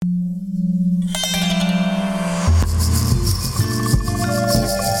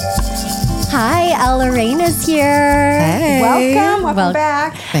Elle Lorraine is here. Hey. Welcome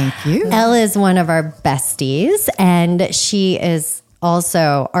back. Thank you. Elle is one of our besties, and she is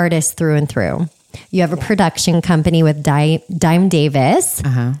also artist through and through. You have a production company with Dime Davis,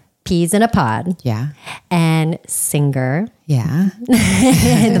 Peas in a Pod, and singer. Yeah.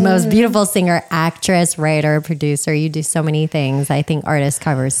 The most beautiful singer, actress, writer, producer. You do so many things. I think artist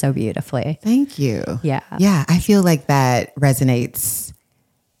covers so beautifully. Thank you. Yeah. Yeah. I feel like that resonates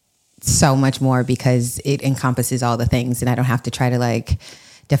so much more because it encompasses all the things and I don't have to try to like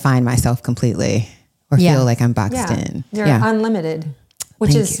define myself completely or feel like I'm boxed in. You're unlimited,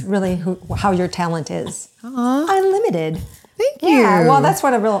 which is really how your talent is. Unlimited. Thank you. Yeah, well, that's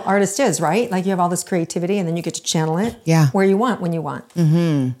what a real artist is, right? Like you have all this creativity and then you get to channel it where you want, when you want,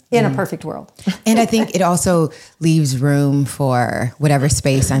 in a perfect world. And I think it also leaves room for whatever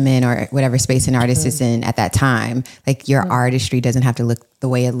space I'm in or whatever space an artist is in at that time. Like your artistry doesn't have to look the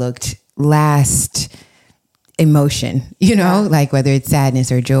way it looked last emotion, you know, like whether it's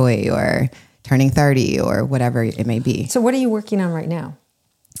sadness or joy or turning 30 or whatever it may be. So what are you working on right now?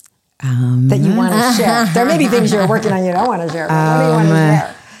 That you want to share. There may be things you're working on you don't want to share. But what do you want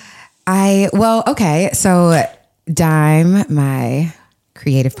to share? So Dime, my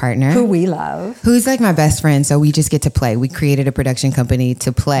creative partner, Who we love. who's like my best friend. So we just get to play. We created a production company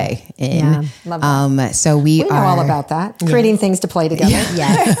to play in. Yeah, love that. So We know all about that. Creating things to play together.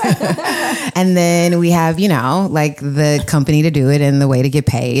 Yes. And then we have, you know, like the company to do it and the way to get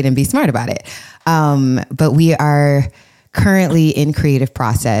paid and be smart about it. But we are currently in creative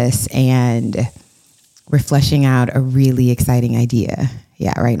process and we're fleshing out a really exciting idea.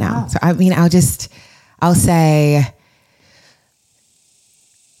 Yeah, right now. Wow. So, I mean, I'll say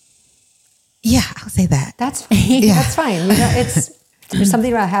that. That's fine. That's fine. You know, there's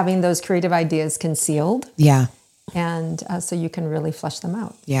something about having those creative ideas concealed. Yeah. And so you can really flesh them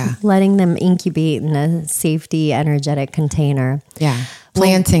out. Yeah. Letting them incubate in a safety, energetic container. Yeah.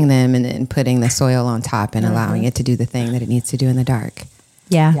 Planting them and then putting the soil on top and allowing it to do the thing that it needs to do in the dark.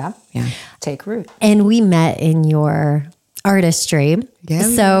 Yeah. Take root. And we met in your artistry. Yeah.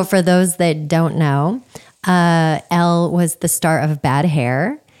 So for those that don't know, Elle was the star of Bad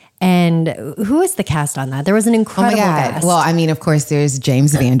Hair. And who was the cast on that? There was an incredible cast. Well, I mean, of course, there's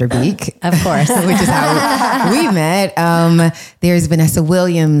James Vanderbeek. Of course. Which is how we met. There's Vanessa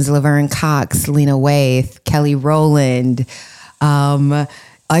Williams, Laverne Cox, Lena Waithe, Kelly Rowland,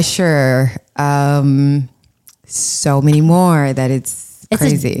 Usher, so many more that it's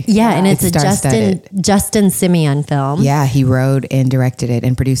crazy. And it's a Justin Simeon film. Yeah, he wrote and directed it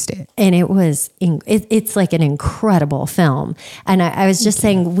and produced it. And it was, it's like an incredible film. And I was just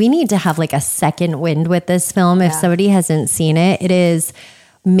saying, we need to have like a second wind with this film. If somebody hasn't seen it, it is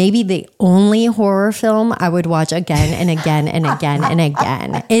maybe the only horror film I would watch again and again and again and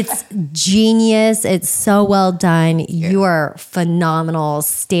again. It's genius. It's so well done. You are phenomenal,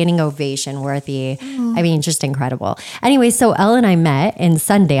 standing ovation worthy. I mean, just incredible. Anyway, so Elle and I met in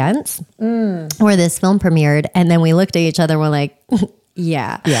Sundance where this film premiered. And then we looked at each other and we're like,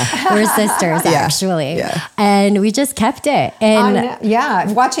 we're sisters actually. And we just kept it.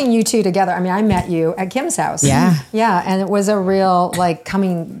 And watching you two together. I mean, I met you at Kim's house. Yeah. And it was a real like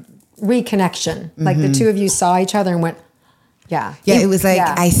reconnection. Like the two of you saw each other and went, it was like,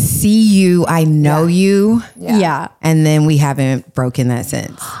 I see you, I know you. Yeah. And then we haven't broken that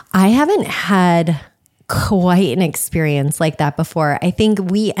since. I haven't had quite an experience like that before. I think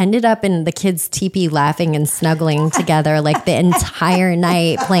we ended up in the kids' teepee laughing and snuggling together like the entire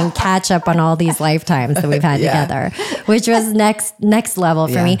night, playing catch up on all these lifetimes that we've had together, which was next level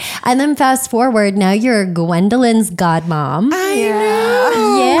for me. And then fast forward, now you're Gwendolyn's godmom. I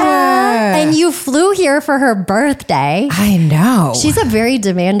know. Yeah. And you flew here for her birthday. I know. She's a very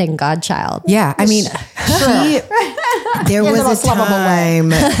demanding godchild. Yeah. I mean, there was a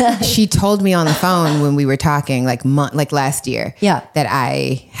time she told me on the phone when we were talking like last year that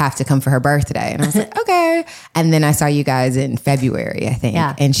I have to come for her birthday. And I was like, okay. And then I saw you guys in February, I think.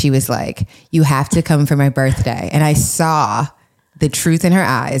 Yeah. And she was like, you have to come for my birthday. And I saw the truth in her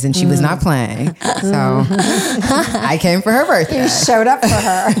eyes and she was not playing. So I came for her birthday. You showed up for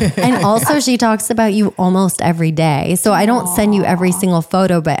her. And also she talks about you almost every day. So I don't send you every single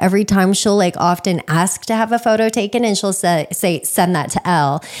photo, but every time she'll like often ask to have a photo taken and she'll say send that to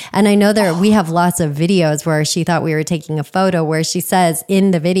Elle. And I know that we have lots of videos where she thought we were taking a photo where she says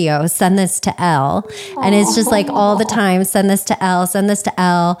in the video, send this to Elle. And it's just like all the time, send this to Elle, send this to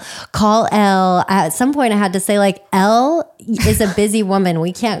Elle, call Elle. At some point I had to say like, Elle is a busy woman.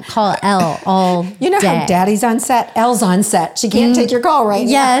 We can't call Elle all You know day. how daddy's on set, Elle's on set. She can't take your call right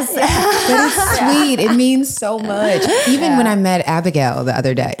now. Yes. But it's sweet. It means so much. Even when I met Abigail the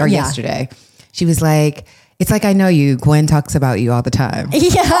other day or yesterday, She was like, it's like, I know you. Gwen talks about you all the time.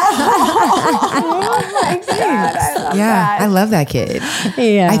 Yeah. Oh my God. I love that kid.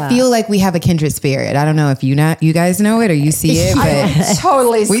 Yeah. I feel like we have a kindred spirit. I don't know if you guys know it or you see it, but I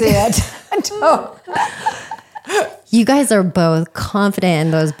totally see it. You guys are both confident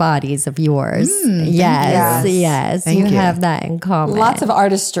in those bodies of yours. Yes. You have that in common. Lots of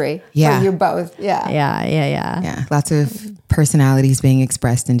artistry for you both. Yeah. Lots of personalities being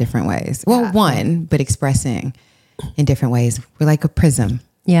expressed in different ways. Well, one, but expressing in different ways. We're like a prism.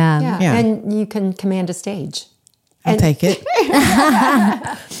 Yeah. And you can command a stage. I'll take it.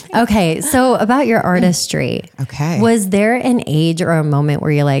 Okay. So about your artistry. Okay. Was there an age or a moment where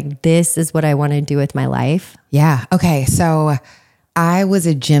you're like, this is what I want to do with my life? Yeah. Okay. So I was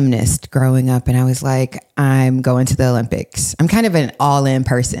a gymnast growing up and I was like, I'm going to the Olympics. I'm kind of an all-in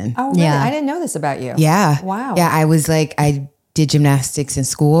person. Oh, really? I didn't know this about you. Yeah. Wow. Yeah. I was like, I did gymnastics in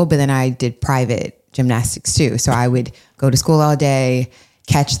school, but then I did private gymnastics too. So I would go to school all day,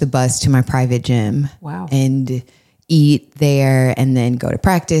 catch the bus to my private gym. Wow. And eat there and then go to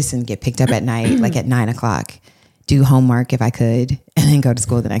practice and get picked up at night, like at 9:00, do homework if I could, and then go to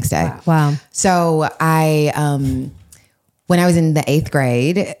school the next day. Wow. So I, when I was in the 8th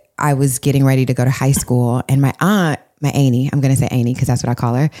grade, I was getting ready to go to high school and my aunt, my auntie, I'm going to say auntie because that's what I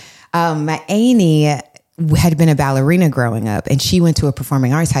call her. My auntie had been a ballerina growing up and she went to a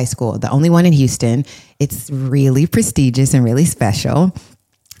performing arts high school, the only one in Houston. It's really prestigious and really special.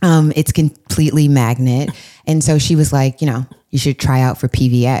 It's completely magnet. And so she was like, you should try out for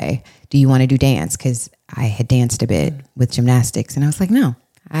PVA. Do you want to do dance? Because I had danced a bit with gymnastics. And I was like, no,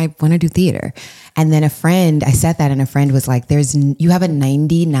 I want to do theater. And then I said that and a friend was like, you have a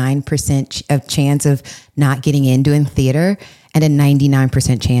 99% of chance of not getting in doing theater and a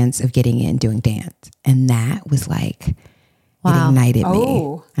 99% chance of getting in doing dance. And that was like, it ignited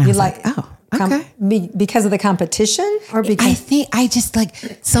me. And I was like, okay. Because of the competition or because I think I just like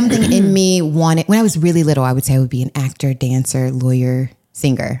something in me wanted, when I was really little, I would say I would be an actor, dancer, lawyer,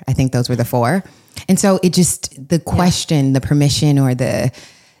 singer. I think those were the 4. And so it just, the question, the permission or the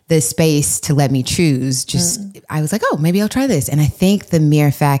space to let me choose, I was like, oh, maybe I'll try this. And I think the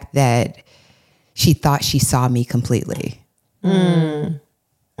mere fact that she thought she saw me completely. And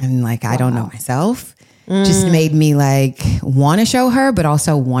like, I don't know myself. Just made me like want to show her, but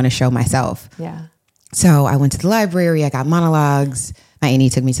also want to show myself. Yeah. So I went to the library. I got monologues. My auntie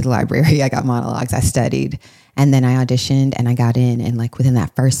took me to the library. I got monologues. I studied and then I auditioned and I got in. And like within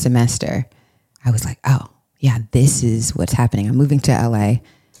that first semester, I was like, oh yeah, this is what's happening. I'm moving to LA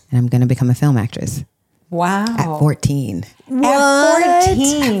and I'm going to become a film actress. Wow. At 14. What? At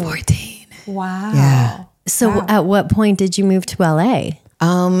 14. At 14. Wow. Yeah. So at what point did you move to LA?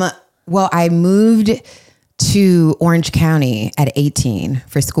 Well, I moved to Orange County at 18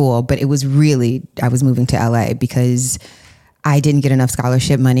 for school, but it was really, I was moving to LA because I didn't get enough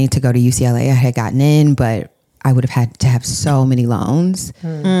scholarship money to go to UCLA. I had gotten in, but I would have had to have so many loans.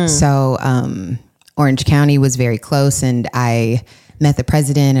 So Orange County was very close and I met the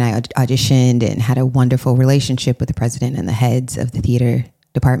president and I auditioned and had a wonderful relationship with the president and the heads of the theater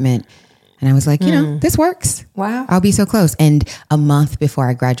department. And I was like, this works. Wow. I'll be so close. And a month before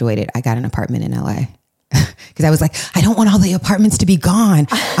I graduated, I got an apartment in LA. Because I was like, I don't want all the apartments to be gone.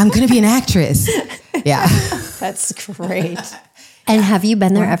 I'm going to be an actress. Yeah. That's great. And have you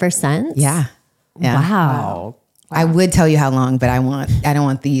been there ever since? Yeah. Wow. I would tell you how long, but I don't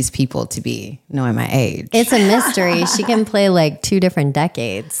want these people to be knowing my age. It's a mystery. She can play like 2 different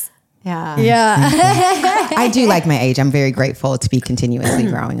decades. Yeah. I do like my age. I'm very grateful to be continuously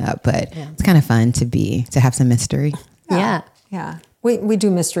growing up, but it's kind of fun to have some mystery. Yeah. We do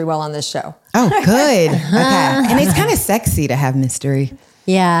mystery well on this show. Oh, good. Okay. And it's kind of sexy to have mystery.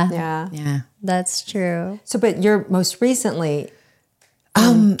 Yeah. That's true. So, but you're most recently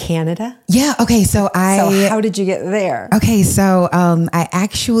in Canada? Yeah. Okay. So how did you get there? Okay. So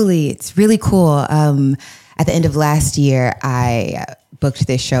it's really cool. At the end of last year, I booked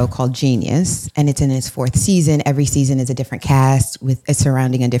this show called Genius, and it's in its 4th season. Every season is a different cast with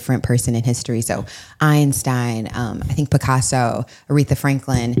surrounding a different person in history. So Einstein, I think Picasso, Aretha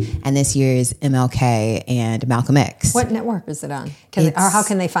Franklin, and this year's MLK and Malcolm X. What network is it on? Or how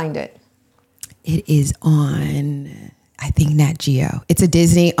can they find it? It is on, I think, Nat Geo. It's a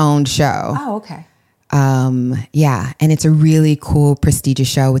Disney-owned show. Oh, okay. Yeah. And it's a really cool, prestigious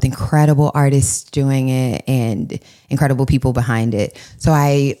show with incredible artists doing it and incredible people behind it. So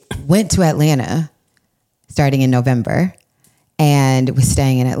I went to Atlanta starting in November and was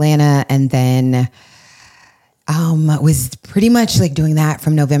staying in Atlanta and then was pretty much like doing that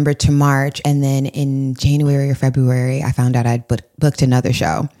from November to March. And then in January or February, I found out I'd booked another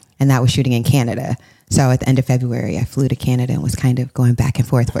show. and that was shooting in Canada. So at the end of February, I flew to Canada and was kind of going back and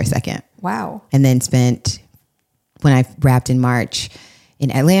forth for a second. Wow. And then when I wrapped in March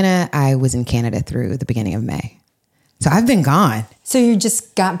in Atlanta, I was in Canada through the beginning of May. So I've been gone. So you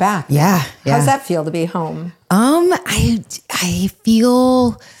just got back. Yeah. How does that feel to be home? I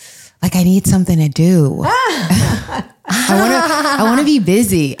feel like I need something to do. I want to be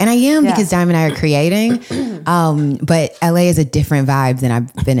busy, and I am because Diamond and I are creating. But LA is a different vibe than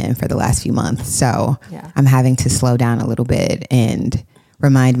I've been in for the last few months. So I'm having to slow down a little bit and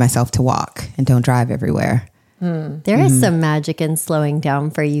remind myself to walk and don't drive everywhere. There is some magic in slowing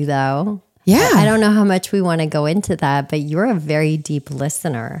down for you, though. Yeah. I don't know how much we want to go into that, but you're a very deep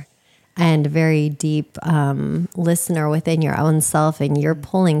listener and very deep listener within your own self. And you're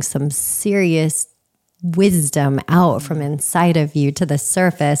pulling some serious wisdom out from inside of you to the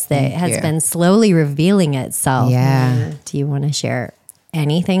surface that has been slowly revealing itself. Yeah. Do you want to share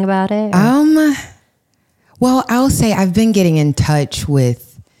anything about it? Well, I'll say I've been getting in touch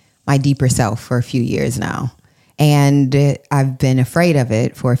with my deeper self for a few years now. And I've been afraid of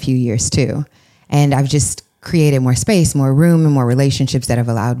it for a few years too. And I've just created more space, more room, and more relationships that have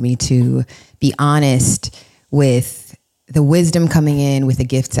allowed me to be honest with the wisdom coming in, with the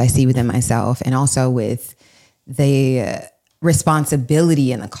gifts I see within myself, and also with the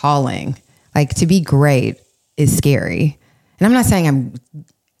responsibility and the calling. Like, to be great is scary. And I'm not saying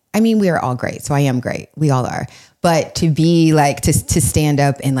we are all great. So I am great. We all are. But to be like, to stand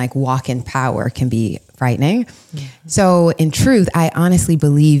up and like walk in power can be frightening. Mm-hmm. So in truth, I honestly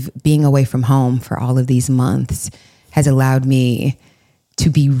believe being away from home for all of these months has allowed me to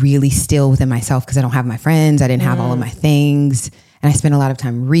be really still within myself, because I don't have my friends. I didn't have all of my things. And I spent a lot of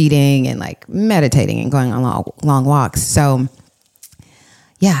time reading and like meditating and going on long walks. So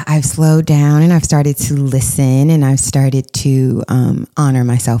yeah, I've slowed down and I've started to listen, and I've started to honor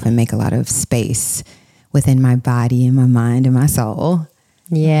myself and make a lot of space within my body and my mind and my soul.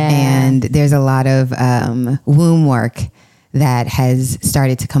 Yeah. And there's a lot of womb work that has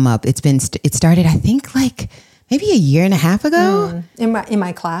started to come up. It started, I think, like maybe a year and a half ago. In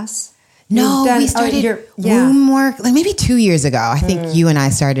my class? No, we started womb work like maybe 2 years ago. I think you and I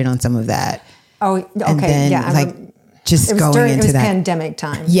started on some of that. Oh, okay. And then, just going into that. It was pandemic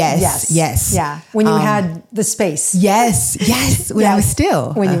time. Yes. Yeah. When you had the space. Yes. When I was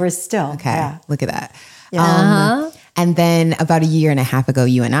still. When you were still. Okay. Yeah. Look at that. Yeah. And then about a year and a half ago,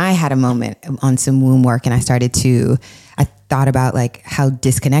 you and I had a moment on some womb work, and I thought about like how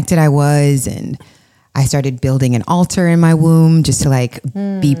disconnected I was, and I started building an altar in my womb just to like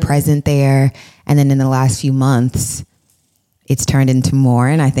be present there. And then in the last few months, it's turned into more,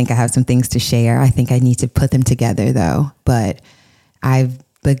 and I think I have some things to share. I think I need to put them together though, but I've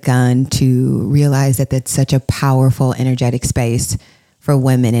begun to realize that that's such a powerful, energetic space for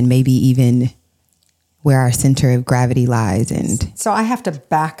women, and maybe even where our center of gravity lies. And so I have to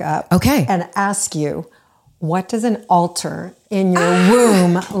back up and ask you, what does an altar in your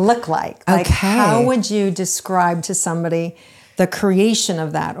womb look like? Like, how would you describe to somebody the creation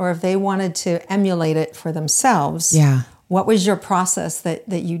of that? Or if they wanted to emulate it for themselves, what was your process that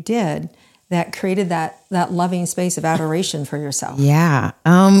you did that created that loving space of adoration for yourself? Yeah.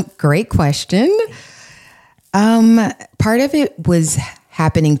 Great question. Part of it was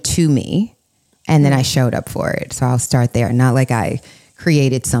happening to me, and then I showed up for it. So I'll start there. Not like I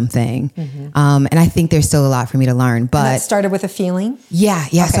created something. And I think there's still a lot for me to learn. But and that started with a feeling? Yeah.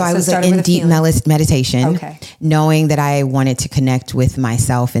 Okay, so I was in deep meditation, knowing that I wanted to connect with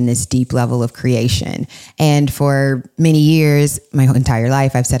myself in this deep level of creation. And for many years, my whole entire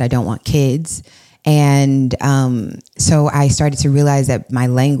life, I've said I don't want kids. And so I started to realize that my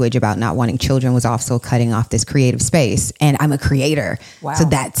language about not wanting children was also cutting off this creative space. And I'm a creator. Wow. So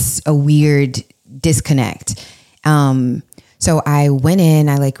that's a weird disconnect. So I went in,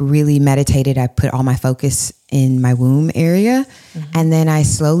 I like really meditated. I put all my focus in my womb area. And then I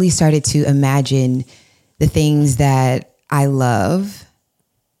slowly started to imagine the things that I love,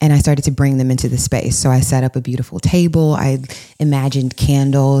 and I started to bring them into the space. So I set up a beautiful table. I imagined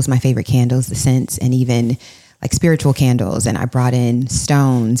candles, my favorite candles, the scents, and even like spiritual candles. And I brought in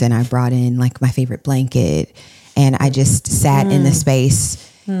stones, and I brought in like my favorite blanket. And I just sat in the space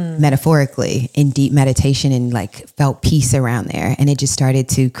metaphorically in deep meditation, and like felt peace around there. And it just started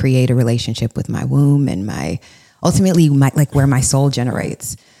to create a relationship with my womb and ultimately like where my soul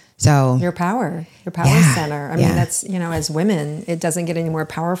generates. So your power center. I mean, that's, as women, it doesn't get any more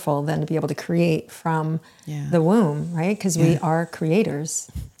powerful than to be able to create from the womb, right? Because we are creators.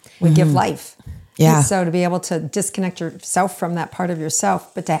 We give life. Yeah. So to be able to disconnect yourself from that part of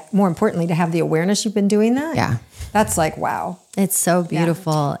yourself, but more importantly, to have the awareness you've been doing that. Yeah. That's like, wow. It's so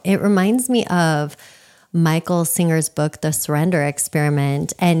beautiful. Yeah. It reminds me of Michael Singer's book, The Surrender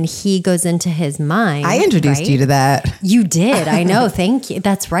Experiment, and he goes into his mind. I introduced you to that. You did. I know. Thank you.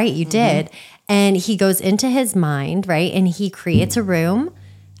 That's right. You did. And he goes into his mind, right? And he creates a room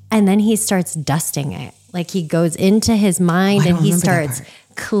and then he starts dusting it. Like he goes into his mind and he starts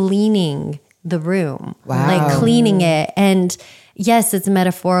cleaning the room, like cleaning it. And yes, it's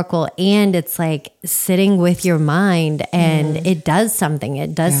metaphorical and it's like sitting with your mind and it does something.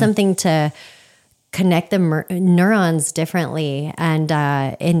 It does something to connect the neurons differently. And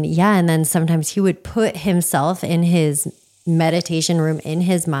then sometimes he would put himself in his meditation room in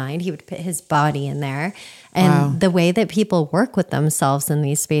his mind. He would put his body in there. And the way that people work with themselves in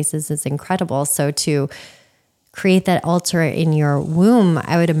these spaces is incredible. So to create that altar in your womb,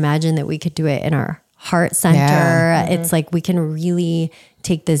 I would imagine that we could do it in our heart center. Yeah. It's like we can really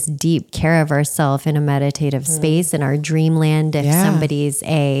take this deep care of ourselves in a meditative space in our dreamland. If somebody's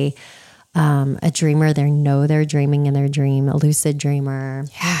a dreamer, they're dreaming in their dream, a lucid dreamer.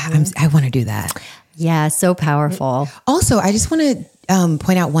 Yeah, I want to do that. Yeah, so powerful. Also, I just want to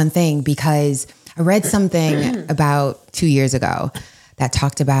point out one thing because I read something about 2 years ago that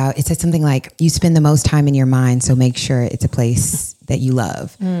talked about, it said something like, you spend the most time in your mind, so make sure it's a place that you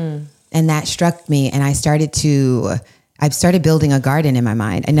love. And that struck me. And I've started building a garden in my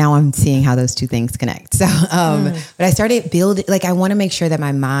mind. And now I'm seeing how those two things connect. So, but I started building, like, I want to make sure that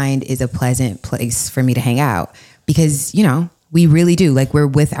my mind is a pleasant place for me to hang out because, we really do. Like we're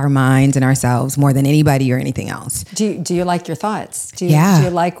with our minds and ourselves more than anybody or anything else. Do you like your thoughts? Do you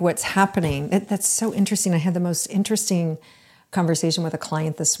like what's happening? That's so interesting. I had the most interesting conversation with a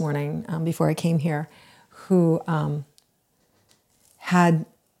client this morning before I came here who had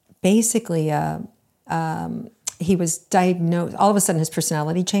basically, he was diagnosed, all of a sudden his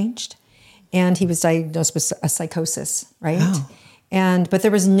personality changed and he was diagnosed with a psychosis, right? Oh. But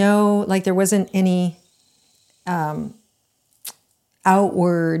there was there wasn't any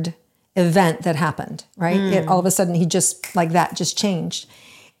outward event that happened, right? All of a sudden he just changed.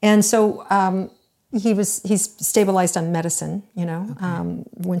 And so he's stabilized on medicine,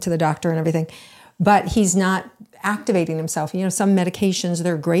 went to the doctor and everything, but he's not activating himself. Some medications,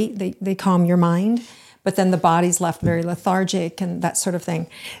 they're great. They calm your mind, but then the body's left very lethargic and that sort of thing.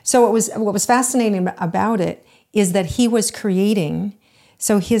 So what was fascinating about it is that he was creating,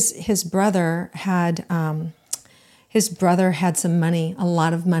 so his brother had some money, a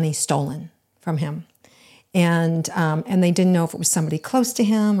lot of money stolen from him. And they didn't know if it was somebody close to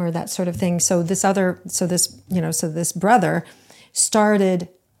him or that sort of thing. So this brother started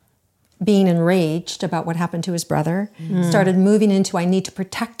being enraged about what happened to his brother, started moving into, I need to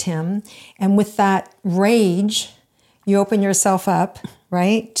protect him. And with that rage, you open yourself up,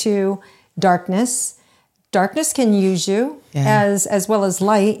 right, to darkness. Darkness can use you as well as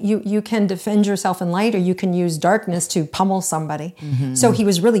light. You can defend yourself in light or you can use darkness to pummel somebody. So he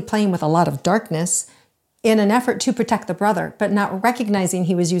was really playing with a lot of darkness in an effort to protect the brother, but not recognizing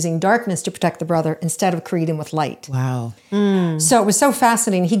he was using darkness to protect the brother instead of creating with light. Wow. So it was so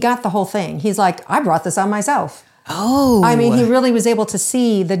fascinating. He got the whole thing. He's like, I brought this on myself. Oh. I mean, he really was able to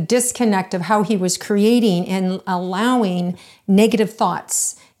see the disconnect of how he was creating and allowing negative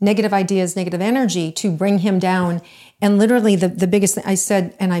thoughts, negative ideas, negative energy to bring him down. And literally the biggest thing I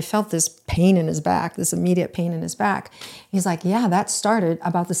said, and I felt this pain in his back, this immediate pain in his back. He's like, yeah, that started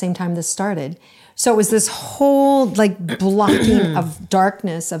about the same time this started. So it was this whole blocking of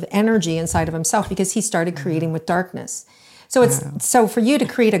darkness, of energy inside of himself because he started creating with darkness. So so for you to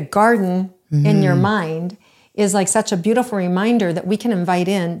create a garden in your mind is like such a beautiful reminder that we can invite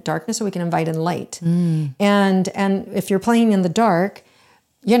in darkness or we can invite in light. And if you're playing in the dark,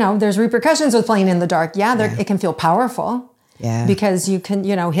 there's repercussions with playing in the dark. It can feel powerful. Yeah. Because you can,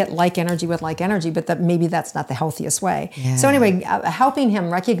 hit like energy with like energy, but maybe that's not the healthiest way. Yeah. So anyway, helping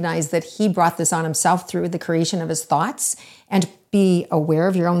him recognize that he brought this on himself through the creation of his thoughts and be aware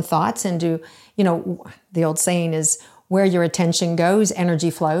of your own thoughts and the old saying is where your attention goes, energy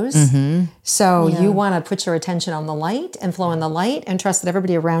flows. So you want to put your attention on the light and flow in the light and trust that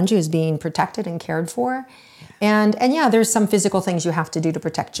everybody around you is being protected and cared for. And there's some physical things you have to do to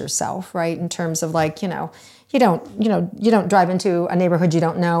protect yourself, right? In terms of you don't drive into a neighborhood you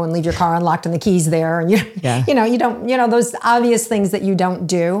don't know and leave your car unlocked and the keys there. And you don't, those obvious things that you don't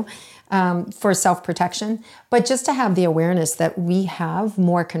do for self-protection. But just to have the awareness that we have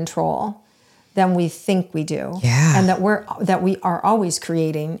more control than we think we do. Yeah. And that we are always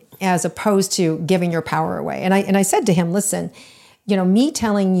creating as opposed to giving your power away. And I said to him, listen, me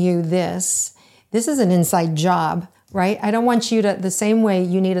telling you this this is an inside job, right? I don't want you to, the same way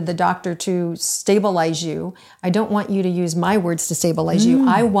you needed the doctor to stabilize you, I don't want you to use my words to stabilize you.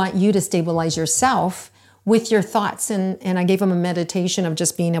 I want you to stabilize yourself with your thoughts. And I gave him a meditation of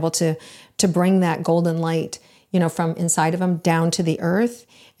just being able to bring that golden light, from inside of him down to the earth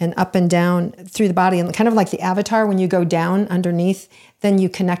and up and down through the body. And kind of like the avatar, when you go down underneath, then you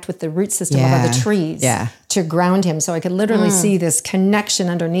connect with the root system of other trees to ground him. So I could literally see this connection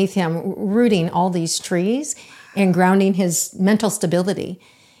underneath him, rooting all these trees and grounding his mental stability.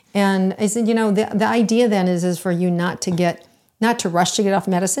 And I said, the idea then is for you not to rush to get off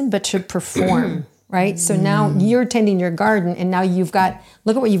medicine, but to perform, right? So now you're tending your garden, and now look at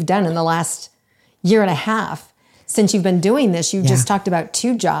what you've done in the last year and a half. Since you've been doing this, you've just talked about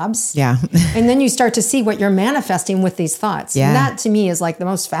 2 jobs. Yeah. And then you start to see what you're manifesting with these thoughts. Yeah. And that to me is like the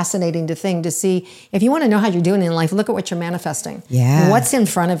most fascinating thing to see. If you want to know how you're doing in life, look at what you're manifesting. Yeah. What's in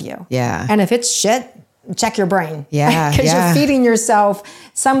front of you. Yeah. And if it's shit, check your brain. Yeah. Because you're feeding yourself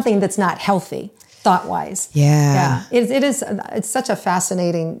something that's not healthy, thought-wise. Yeah. Yeah. It's such a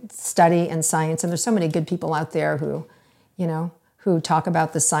fascinating study and science. And there's so many good people out there who talk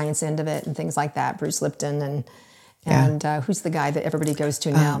about the science end of it and things like that. Bruce Lipton and who's the guy that everybody goes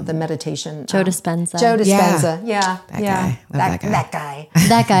to now? The meditation. Joe Dispenza. Joe Dispenza. Yeah. That guy.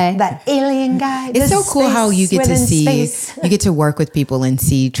 That alien guy. It's so cool how you get to see, you get to work with people and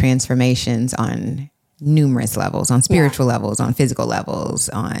see transformations on numerous levels, on spiritual levels, on physical levels,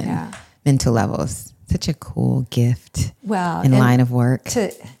 on mental levels. Such a cool gift and line of work.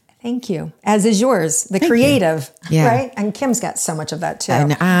 Thank you. As is yours, the creative, right? And Kim's got so much of that too. I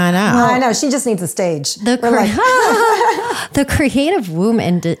know. I know. She just needs a stage. The creative womb,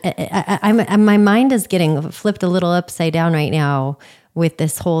 and my mind is getting flipped a little upside down right now with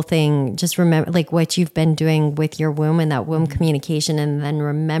this whole thing. Just remember, like what you've been doing with your womb and that womb communication, and then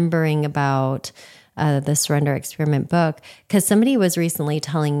remembering about the Surrender Experiment book. Because somebody was recently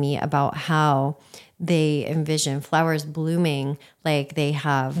telling me about how they envision flowers blooming, like they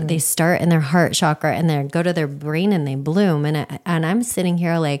start in their heart chakra and then go to their brain and they bloom. And I'm sitting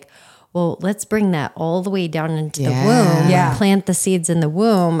here like, well, let's bring that all the way down into the womb, plant the seeds in the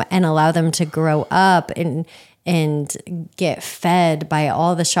womb and allow them to grow up and get fed by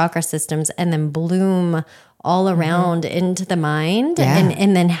all the chakra systems and then bloom all around into the mind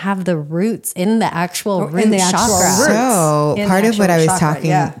and then have the roots in the actual root chakra. So part of what I was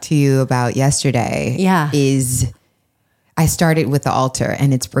talking to you about yesterday is I started with the altar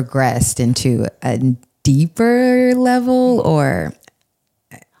and it's progressed into a deeper level or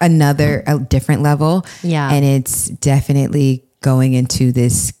a different level. Yeah. And it's definitely going into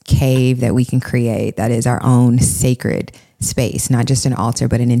this cave that we can create that is our own sacred space, not just an altar,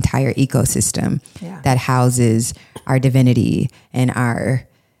 but an entire ecosystem that houses our divinity and our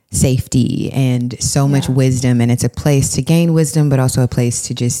safety and so much wisdom. And it's a place to gain wisdom, but also a place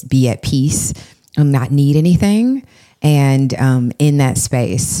to just be at peace and not need anything. And in that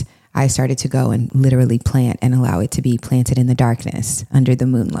space, I started to go and literally plant and allow it to be planted in the darkness under the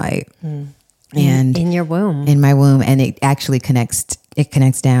moonlight. And in your womb, in my womb. And it actually connects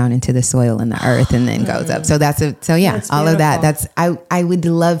down into the soil and the earth and then goes up. So that's all of that. I would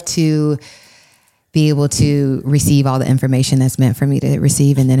love to be able to receive all the information that's meant for me to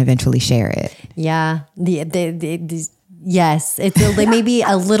receive and then eventually share it. Yeah. Yes. It's maybe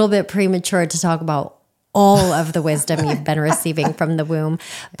a little bit premature to talk about all of the wisdom you've been receiving from the womb.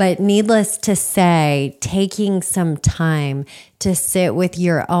 But needless to say, taking some time to sit with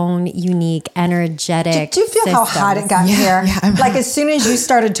your own unique, energetic Do you feel how hot it got here? Yeah, like as soon as you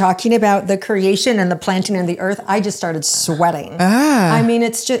started talking about the creation and the planting of the earth, I just started sweating. I mean,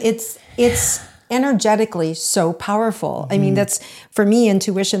 it's energetically so powerful. I mean, that's, for me,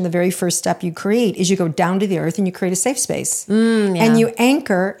 intuition, the very first step you create is you go down to the earth and you create a safe space. And you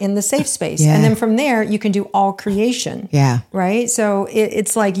anchor in the safe space. And then from there, you can do all creation. Right? So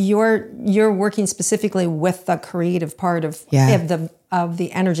it's like you're working specifically with the creative part of the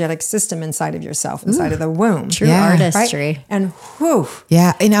energetic system inside of yourself, inside of the womb. True artistry. Right? And whew.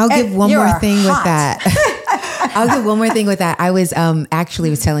 Yeah. And I'll give one more thing with that. I'll give one more thing with that. I was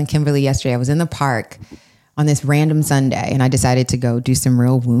was telling Kimberly yesterday, I was in the park on this random Sunday and I decided to go do some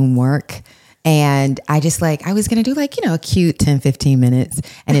real womb work. And I was going to do a cute 10, 15 minutes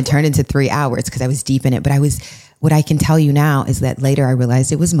and it turned into 3 hours because I was deep in it. But what I can tell you now is that later I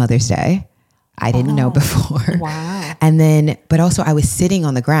realized it was Mother's Day. I didn't know before. Wow. And then, but also I was sitting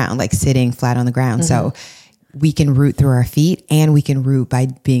on the ground, sitting flat on the ground. So we can root through our feet, and we can root by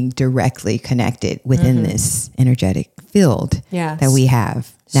being directly connected within this energetic field that we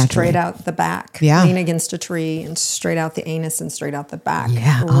have. Naturally. Straight out the back, lean against a tree, and straight out the anus and straight out the back,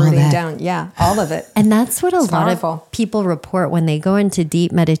 rooting down. Yeah, all of it. And that's what a lot of people report when they go into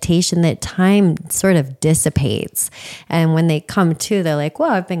deep meditation, that time sort of dissipates. And when they come to, they're like,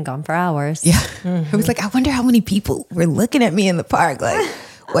 well, I've been gone for hours. Yeah. I was like, I wonder how many people were looking at me in the park. Like,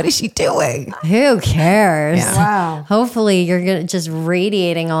 what is she doing? Who cares? Yeah. Wow. Hopefully you're gonna just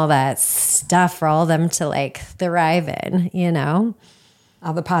radiating all that stuff for all them to like thrive in, you know?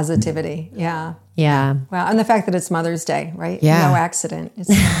 All the positivity. Yeah. Yeah. Well, and the fact that it's Mother's Day, right? Yeah. No accident.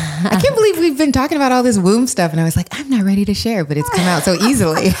 I can't believe we've been talking about all this womb stuff, and I was like, I'm not ready to share, but it's come out so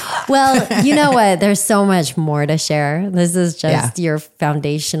easily. Well, you know what? There's so much more to share. This is just your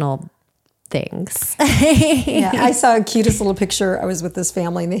foundational things. I saw a cutest little picture. I was with this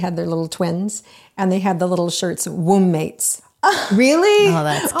family, and they had their little twins, and they had the little shirts, womb mates. Really? Oh,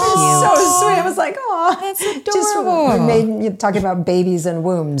 that's cute. So sweet. I was like, oh, that's adorable. Just made you talking about babies and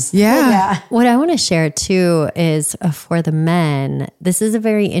wombs. Yeah. What I want to share too is for the men, this is a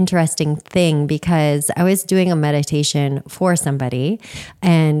very interesting thing, because I was doing a meditation for somebody,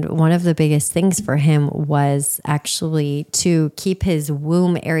 and one of the biggest things for him was actually to keep his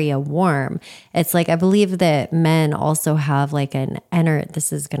womb area warm. It's like, I believe that men also have like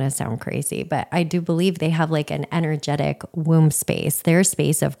this is going to sound crazy, but I do believe they have like an energetic womb space, their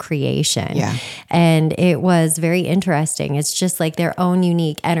space of creation. Yeah. And it was very interesting. It's just like their own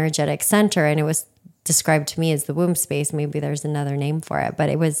unique energetic center. And it was described to me as the womb space. Maybe there's another name for it, but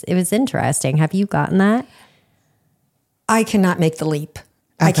it was interesting. Have you gotten that? I cannot make the leap.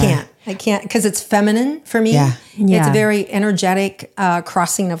 Okay. I can't because it's feminine for me. Yeah. It's a very energetic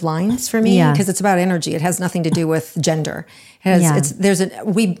crossing of lines for me, because it's about energy. It has nothing to do with gender.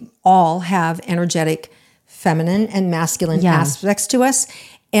 We all have energetic feminine and masculine aspects to us,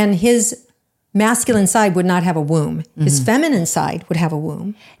 and his masculine side would not have a womb. His feminine side would have a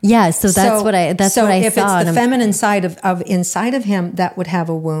womb. Yeah, so that's what I saw. If it's the feminine side of inside of him that would have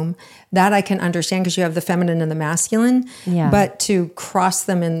a womb, that I can understand, because you have the feminine and the masculine. Yeah. But to cross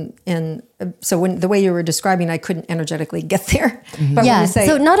them the way you were describing, I couldn't energetically get there. But when you say,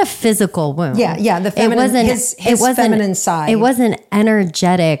 so not a physical womb. Yeah, the feminine, his feminine side. It was an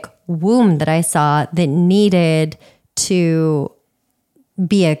energetic womb that I saw that needed to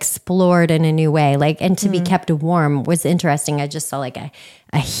be explored in a new way, and to be kept warm was interesting. I just saw like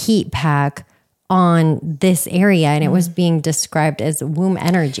a heat pack on this area, and it was being described as womb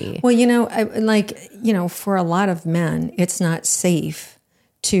energy. Well, for a lot of men, it's not safe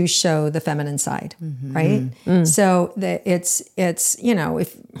to show the feminine side, right? So that it's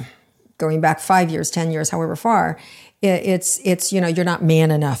if going back 5 years, 10 years, however far, it's you're not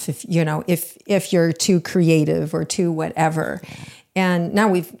man enough if you're too creative or too whatever. And now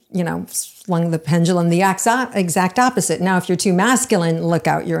we've, swung the pendulum the exact opposite. Now, if you're too masculine, look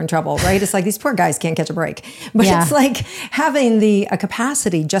out, you're in trouble, right? It's like these poor guys can't catch a break. But it's like having a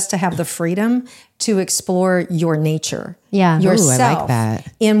capacity just to have the freedom to explore your nature, yourself, I like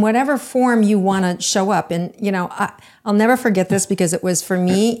that. In whatever form you want to show up. And, I'll never forget this, because it was, for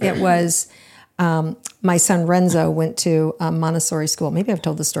me, it was... my son Renzo went to a Montessori school. Maybe I've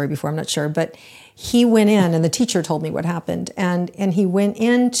told this story before, I'm not sure, but he went in, and the teacher told me what happened. And he went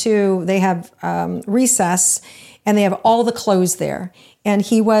into, they have recess, and they have all the clothes there. And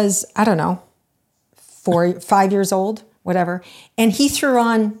he was, I don't know, 5 years old, whatever. And he threw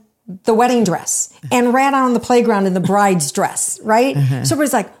on the wedding dress and ran out on the playground in the bride's dress, right? So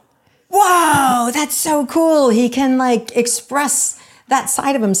everybody's like, whoa, that's so cool. He can express that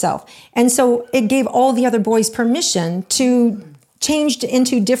side of himself. And so it gave all the other boys permission to change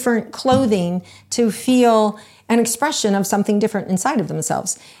into different clothing to feel an expression of something different inside of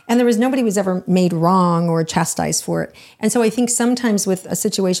themselves. And there was nobody was ever made wrong or chastised for it. And so I think sometimes with a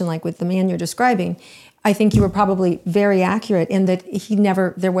situation like with the man you're describing, I think you were probably very accurate in that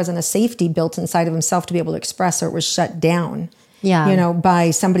there wasn't a safety built inside of himself to be able to express, or it was shut down. Yeah.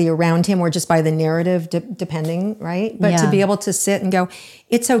 By somebody around him, or just by the narrative, depending, right? But to be able to sit and go,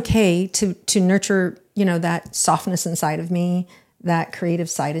 it's okay to nurture, that softness inside of me, that creative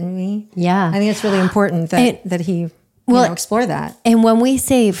side in me. Yeah. I think it's really important that he explore that. And when we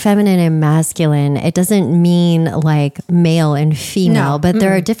say feminine and masculine, it doesn't mean like male and female, but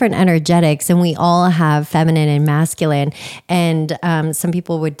there are different energetics, and we all have feminine and masculine. And some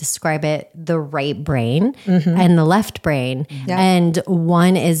people would describe it the right brain and the left brain. Yeah. And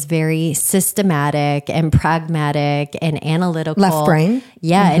one is very systematic and pragmatic and analytical. Left brain.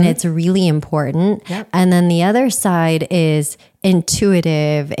 Yeah. And it's really important. Yep. And then the other side is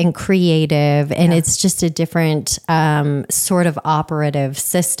intuitive and creative, and it's just a different sort of operative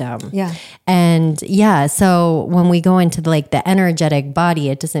system. Yeah. And so when we go into the energetic body,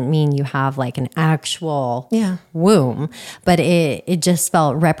 it doesn't mean you have like an actual womb, but it just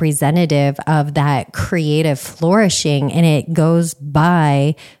felt representative of that creative flourishing, and it goes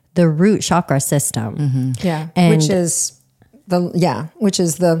by the root chakra system. Mm-hmm. Yeah. And which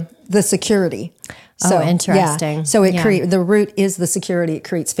is the security. So, interesting. Yeah. So the root is the security. It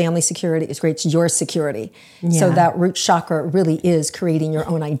creates family security. It creates your security. Yeah. So that root chakra really is creating your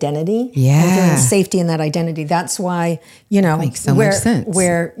own identity. Yeah. And feeling safety in that identity. That's why, makes so much sense.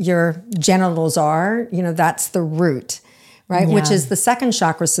 Where your genitals are, that's the root. Right, which is the second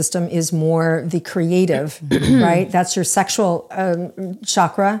chakra system is more the creative, right? That's your sexual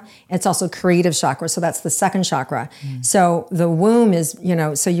chakra. It's also creative chakra, so that's the second chakra. So the womb is,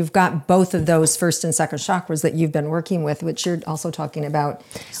 so you've got both of those first and second chakras that you've been working with, which you're also talking about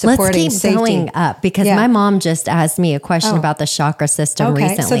supporting Let's keep safety. Going up, because my mom just asked me a question about the chakra system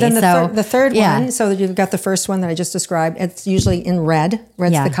recently. So then the third one, so you've got the first one that I just described. It's usually in red.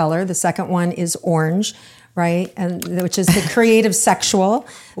 Red's the color. The second one is orange. Right, and which is the creative sexual,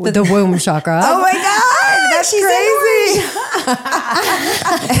 the womb chakra. Oh my God, that's crazy!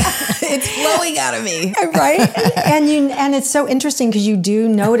 It's flowing out of me, right? And it's so interesting because you do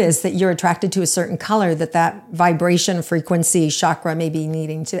notice that you're attracted to a certain color, that vibration frequency chakra may be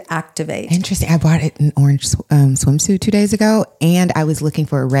needing to activate. Interesting. I bought an orange swimsuit 2 days ago, and I was looking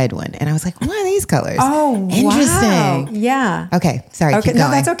for a red one, and I was like, "What are these colors?" Oh, interesting. Wow. Yeah. Okay, sorry. Okay, keep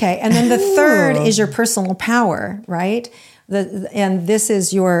going. No, that's okay. And then the third is your personal power, right? And this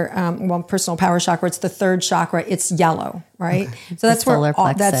is your personal power chakra. It's the third chakra. It's yellow, right? Okay. So that's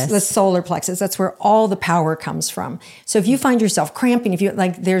that's the solar plexus. That's where all the power comes from. So if you find yourself cramping, if you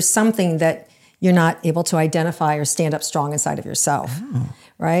there's something that you're not able to identify or stand up strong inside of yourself,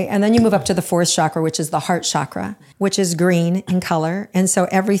 right? And then you move up to the fourth chakra, which is the heart chakra, which is green in color. And so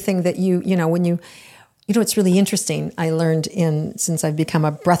everything that when you it's really interesting. I learned since I've become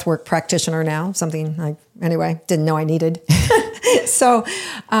a breathwork practitioner now, something I, didn't know I needed. So,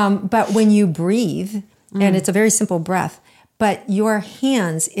 but when you breathe, and it's a very simple breath, but your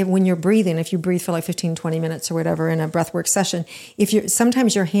hands, when you're breathing, if you breathe for like 15, 20 minutes or whatever in a breathwork session,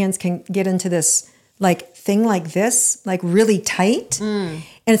 sometimes your hands can get into this thing like this, really tight, and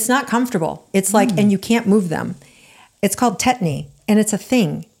it's not comfortable. It's and you can't move them. It's called tetany, and it's a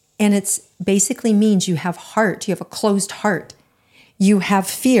thing. And it's basically means you have a closed heart. You have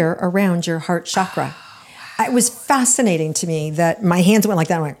fear around your heart chakra. It was fascinating to me that my hands went like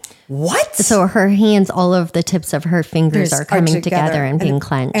that. I went, what? So her hands, all of the tips of her fingers are coming together and being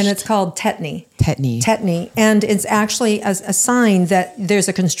clenched. And it's called tetany. Tetany. And it's actually a sign that there's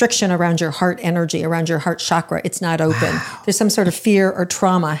a constriction around your heart energy, around your heart chakra. It's not open. Wow. There's some sort of fear or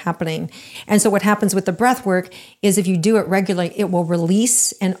trauma happening. And so what happens with the breath work is if you do it regularly, it will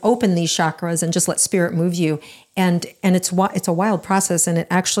release and open these chakras and just let spirit move you. And it's a wild process, and it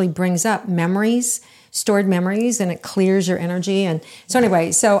actually brings up stored memories, and it clears your energy. And so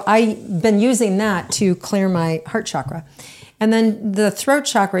anyway, so I've been using that to clear my heart chakra. And then the throat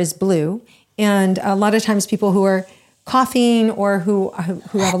chakra is blue. And a lot of times people who are coughing or who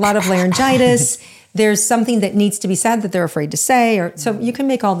have a lot of laryngitis, there's something that needs to be said that they're afraid to say. So you can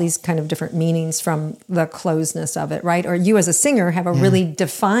make all these kind of different meanings from the closeness of it, right? Or you as a singer have a really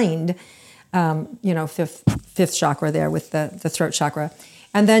defined, fifth chakra there with the throat chakra.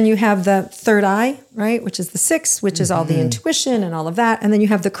 And then you have the third eye, right, which is the sixth, which is all the intuition and all of that. And then you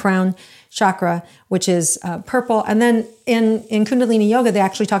have the crown chakra, which is purple. And then in Kundalini Yoga, they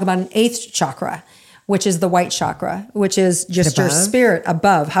actually talk about an eighth chakra, which is the white chakra, which is just your spirit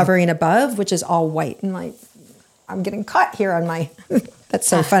above, hovering above, which is all white. And I'm getting caught here on my, that's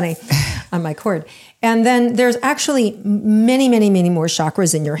so funny, on my cord. And then there's actually many, many, many more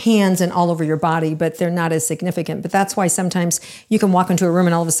chakras in your hands and all over your body, but they're not as significant. But that's why sometimes you can walk into a room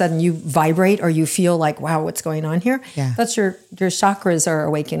and all of a sudden you vibrate or you feel like, wow, what's going on here? Yeah. That's your chakras are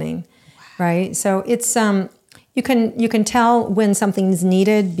awakening, right? So it's you can tell when something's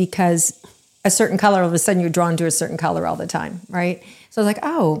needed because a certain color, all of a sudden you're drawn to a certain color all the time, right? So it's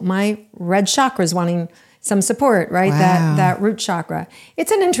my red chakra is wanting some support, right? Wow. That root chakra.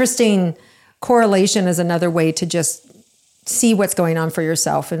 It's an interesting correlation is another way to just see what's going on for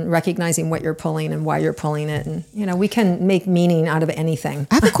yourself and recognizing what you're pulling and why you're pulling it. And, we can make meaning out of anything.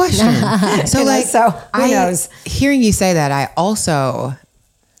 I have a question. Who knows? Hearing you say that, I also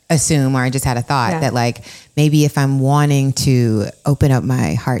assume, or I just had a thought that maybe if I'm wanting to open up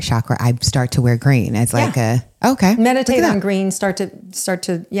my heart chakra, I start to wear green as okay. Meditate on green, start to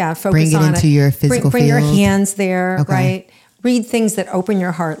focus bring it on into your physical bring field. Your hands there, right? read things that open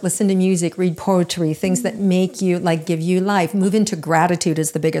your heart, listen to music, read poetry, things that make you like give you life. Move into gratitude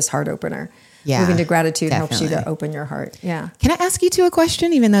is the biggest heart opener. Yeah, moving to gratitude definitely helps you to open your heart. Yeah. Can I ask you two a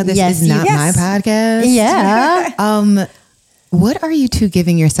question, even though this is not my podcast? Yeah. What are you two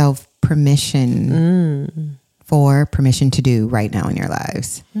giving yourself permission to do right now in your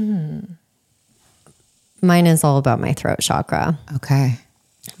lives? Mine is all about my throat chakra. Okay.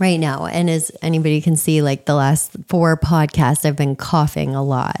 Right now. And as anybody can see, like the last 4 podcasts, I've been coughing a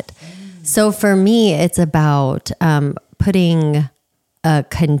lot. So for me, it's about putting a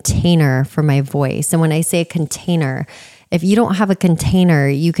container for my voice. And when I say a container, if you don't have a container,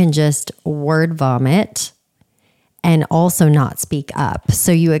 you can just word vomit and also not speak up.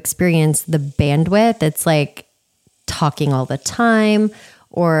 So you experience the bandwidth. It's like talking all the time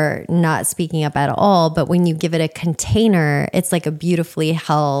or not speaking up at all. But when you give it a container, it's like a beautifully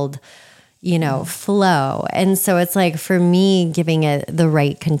held, flow. And so it's like for me, giving it the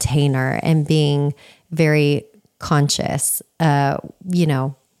right container and being very conscious, does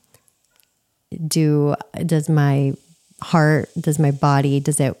my heart, does my body,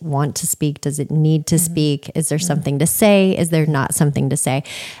 does it want to speak? Does it need to speak? Is there something to say? Is there not something to say?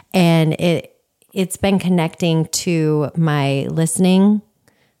 And it's been connecting to my listening.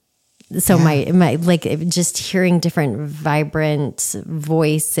 So my like just hearing different vibrant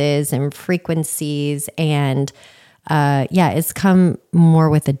voices and frequencies, and it's come more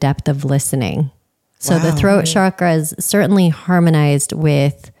with the depth of listening. So the throat chakra is certainly harmonized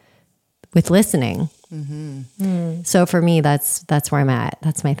with listening. So for me, that's where I'm at.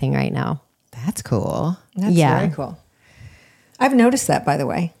 That's my thing right now. That's cool. That's very cool. I've noticed that, by the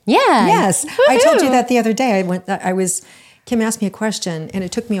way. Yeah. Yes. Woo-hoo. I told you that the other day. Kim asked me a question and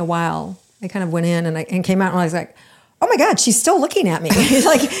it took me a while. I kind of went in and came out and I was like, oh my God, she's still looking at me.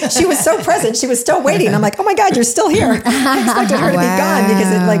 Like she was so present. She was still waiting. I'm like, oh my God, you're still here. I expected her to be gone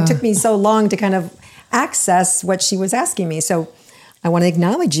because it took me so long to kind of access what she was asking me. So I want to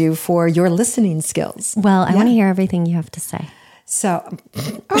acknowledge you for your listening skills. Well, I want to hear everything you have to say. So,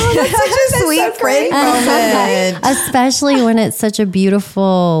 that's such a sweet friend moment. Especially when it's such a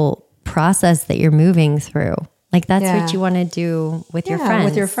beautiful process that you're moving through. Like that's what you want to do with your friends.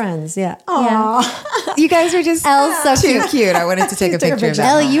 With your friends, yeah. Aww. You guys are just so too cute. I wanted to take a picture of that.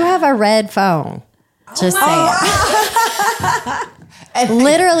 Elle, you have a red phone. Just saying.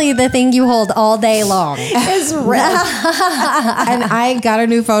 Literally the thing you hold all day long is red. And I got a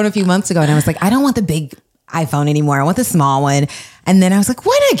new phone a few months ago and I was like, I don't want the big iPhone anymore. I want the small one. And then I was like,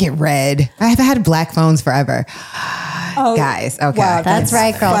 why not get red? I've had black phones forever. Guys, okay. Wow, that's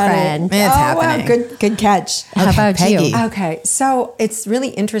right, girlfriend. It's happening. Wow, good catch. How about Peggy? you? Okay, so it's really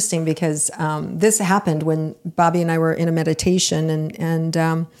interesting because this happened when Bobby and I were in a meditation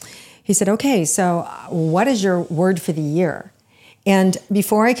and he said, okay, so what is your word for the year? And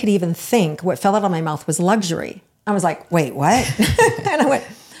before I could even think, what fell out of my mouth was luxury. I was like, wait, what? And I went,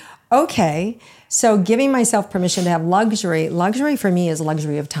 okay. So giving myself permission to have luxury for me is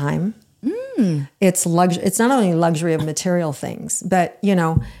luxury of time. It's not only luxury of material things, but,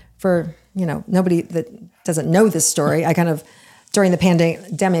 for, nobody that doesn't know this story, I kind of, during the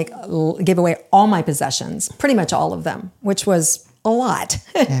pandemic, gave away all my possessions, pretty much all of them, which was a lot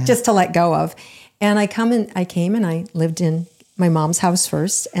just to let go of. And I came and I lived in my mom's house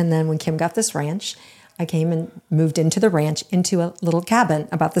first. And then when Kim got this ranch, I came and moved into the ranch, into a little cabin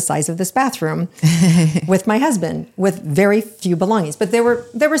about the size of this bathroom with my husband, with very few belongings. But there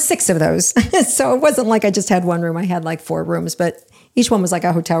were 6 of those. So it wasn't like I just had one room. I had like 4 rooms, but each one was like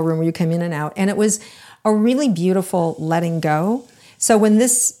a hotel room where you come in and out. And it was a really beautiful letting go. So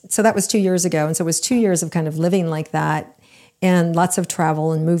that was 2 years ago. And so it was 2 years of kind of living like that and lots of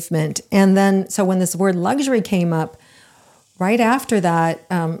travel and movement. And then, so when this word luxury came up, right after that,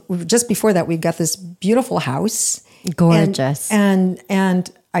 just before that, we got this beautiful house. Gorgeous. And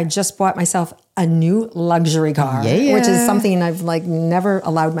I just bought myself a new luxury car, which is something I've never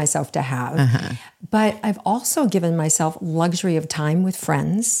allowed myself to have. But I've also given myself luxury of time with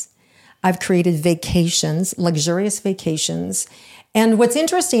friends. I've created vacations, luxurious vacations. And what's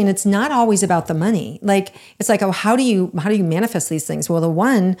interesting, it's not always about the money. It's like, oh, how do you manifest these things? Well, the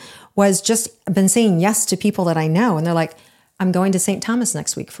one was just I've been saying yes to people that I know. And they're like, I'm going to St. Thomas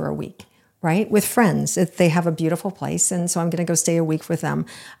next week for a week, right? With friends. They have a beautiful place. And so I'm going to go stay a week with them.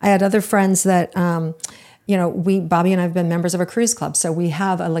 I had other friends that, Bobby and I have been members of a cruise club. So we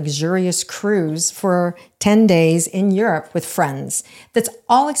have a luxurious cruise for 10 days in Europe with friends. That's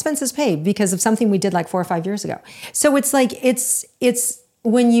all expenses paid because of something we did like 4 or 5 years ago. So it's like, it's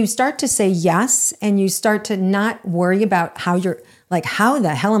when you start to say yes and you start to not worry about how you're Like, how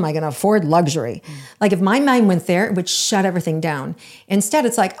the hell am I going to afford luxury? Like, if my mind went there, it would shut everything down. Instead,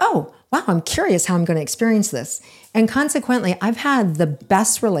 it's like, oh, wow, I'm curious how I'm going to experience this. And consequently, I've had the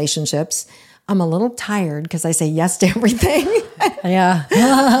best relationships. I'm a little tired because I say yes to everything. Yeah.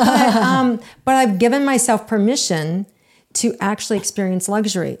 But I've given myself permission to actually experience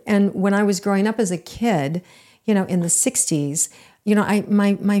luxury. And when I was growing up as a kid, in the 60s,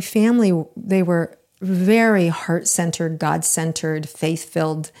 my family, they were very heart-centered, God-centered,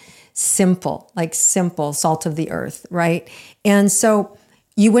 faith-filled, simple, salt of the earth, right? And so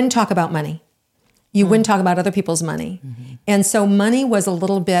you wouldn't talk about money. You wouldn't talk about other people's money. Mm-hmm. And so money was a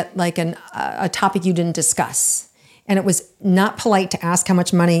little bit like a topic you didn't discuss. And it was not polite to ask how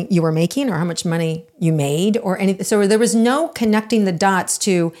much money you were making or how much money you made or anything. So there was no connecting the dots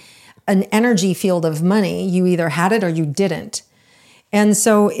to an energy field of money. You either had it or you didn't. And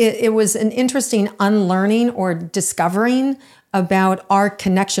so it was an interesting unlearning or discovering about our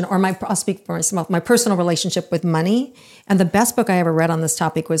connection, or I'll speak for myself, my personal relationship with money. And the best book I ever read on this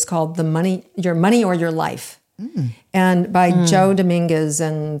topic was called Your Money or Your Life. And by Joe Dominguez,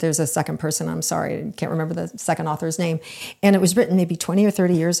 and there's a second person, I'm sorry, I can't remember the second author's name. And it was written maybe 20 or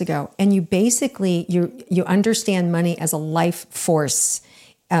 30 years ago. And you basically, you understand money as a life force,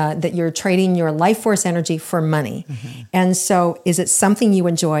 that you're trading your life force energy for money. Mm-hmm. And so is it something you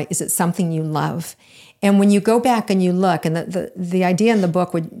enjoy? Is it something you love? And when you go back and you look, and the idea in the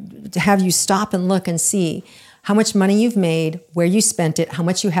book would have you stop and look and see how much money you've made, where you spent it, how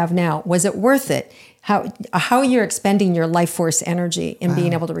much you have now. Was it worth it? How you're expending your life force energy and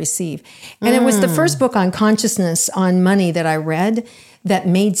being able to receive. And it was the first book on consciousness on money that I read that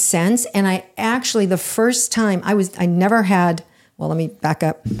made sense. And I actually, the first time I never had, well, let me back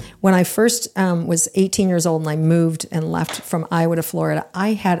up. When I first was 18 years old and I moved and left from Iowa to Florida,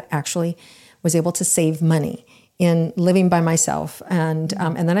 I was able to save money in living by myself. And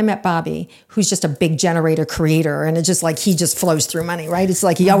then I met Bobby, who's just a big generator creator. And it's just like, he just flows through money, right? It's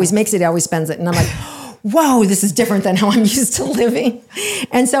like, he always makes it, he always spends it. And I'm like, whoa, this is different than how I'm used to living.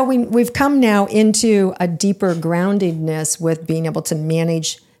 And so we've come now into a deeper groundedness with being able to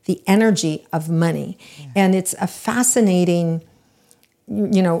manage the energy of money. Yeah. And it's a fascinating,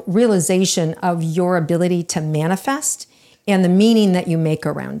 realization of your ability to manifest and the meaning that you make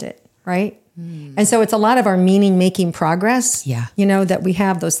around it, right? And so it's a lot of our meaning-making progress, that we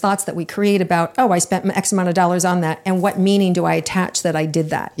have those thoughts that we create about, I spent X amount of dollars on that, and what meaning do I attach that I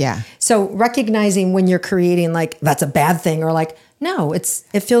did that? Yeah. So recognizing when you're creating, like, that's a bad thing, or like, no, it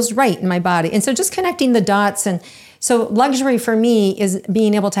feels right in my body. And so just connecting the dots. And so luxury for me is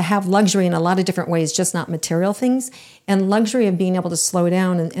being able to have luxury in a lot of different ways, just not material things, and luxury of being able to slow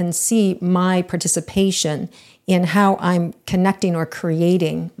down and see my participation in how I'm connecting or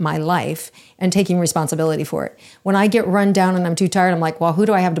creating my life and taking responsibility for it. When I get run down and I'm too tired, I'm like, well, who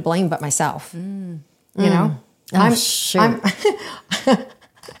do I have to blame but myself? You know? I'm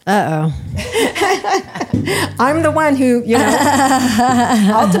the one who,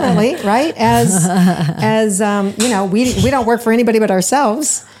 ultimately, right? As we don't work for anybody but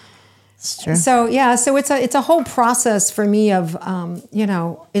ourselves. It's true. So it's a whole process for me of,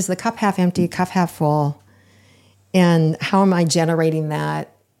 is the cup half empty, cup half full? And how am I generating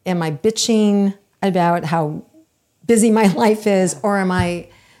that? Am I bitching about how busy my life is, or am I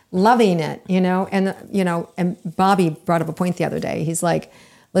loving it? And Bobby brought up a point the other day. He's like,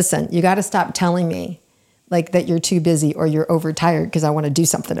 listen, you got to stop telling me like that you're too busy or you're overtired because I want to do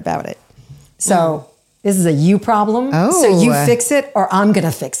something about it. So this is a you problem. So you fix it or I'm going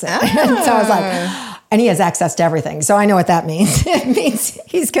to fix it. So I was like, and he has access to everything. So I know what that means. It means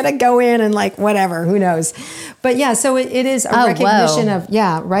he's going to go in and like, whatever, who knows? But yeah, so it is a recognition of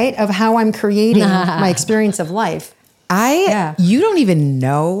how I'm creating my experience of life. You don't even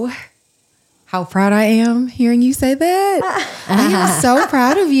know how proud I am hearing you say that. I am so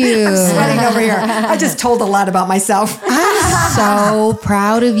proud of you. I'm sweating over here. I just told a lot about myself. I'm so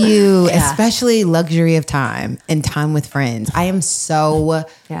proud of you, especially luxury of time and time with friends. I am so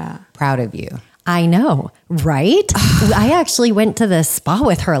proud of you. I know, right? I actually went to the spa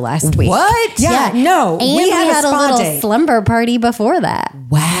with her last week. What? Yeah, no. And we had a little slumber party before that.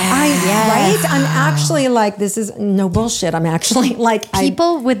 Wow. Right? I'm actually like, this is no bullshit. I'm actually like...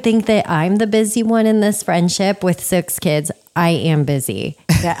 People would think that I'm the busy one in this friendship with 6 kids. I am busy.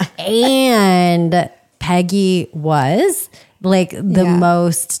 Yeah. And Peggy was like the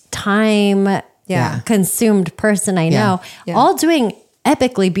most time consumed person I know. Yeah. All doing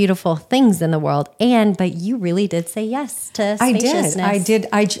epically beautiful things in the world. But you really did say yes to spaciousness. I did.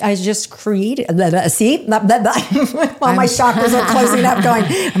 I just created, see, while my chakras are closing up going,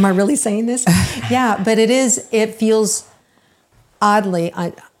 am I really saying this? Yeah, but it feels oddly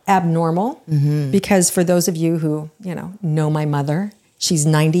abnormal, because for those of you who, know my mother, she's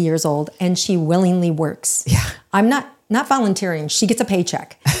 90 years old and she willingly works. Yeah. I'm not volunteering. She gets a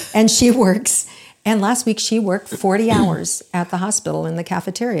paycheck and she works. And last week she worked 40 hours at the hospital in the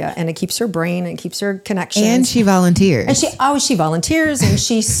cafeteria, and it keeps her brain and keeps her connections. And she volunteers. And she volunteers and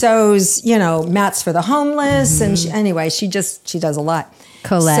she sews, mats for the homeless. And she does a lot.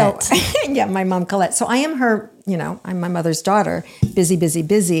 Colette. So, yeah, my mom, Colette. So I am her, I'm my mother's daughter, busy, busy,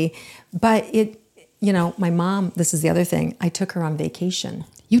 busy. But my mom, this is the other thing. I took her on vacation.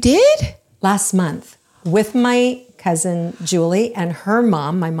 You did? Last month with my cousin Julie and her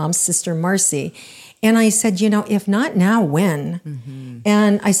mom, my mom's sister Marcy. And I said, if not now, when?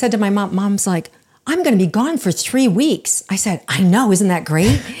 And I said to my mom's like, I'm going to be gone for 3 weeks. I said, I know, isn't that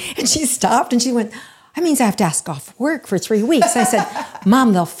great? And she stopped and she went, that means I have to ask off work for 3 weeks. I said,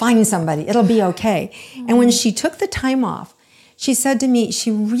 Mom, they'll find somebody. It'll be okay. And when she took the time off, she said to me,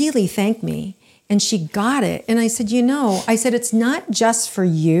 she really thanked me and she got it. And I said, it's not just for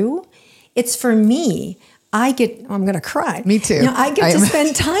you. It's for me. I'm going to cry. Me too. I get to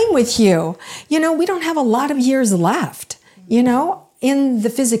spend time with you. We don't have a lot of years left, in the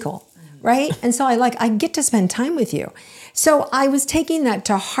physical, right? And so I get to spend time with you. So I was taking that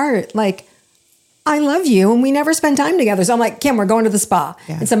to heart, like, I love you and we never spend time together. So I'm like, Kim, we're going to the spa.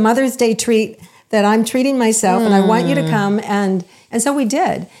 Yeah. It's a Mother's Day treat that I'm treating myself and I want you to come. And so we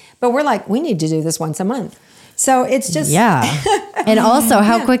did. But we're like, we need to do this once a month. So it's just... Yeah. And also,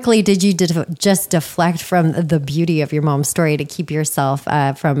 how quickly did you just deflect from the beauty of your mom's story to keep yourself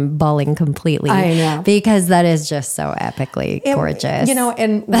from bawling completely? I know. Because that is just so epically gorgeous.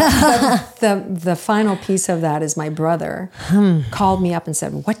 And the final piece of that is my brother called me up and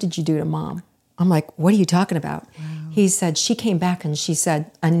said, what did you do to Mom? I'm like, what are you talking about? Wow. He said, she came back and she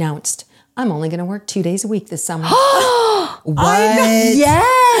announced, I'm only going to work 2 days a week this summer. What?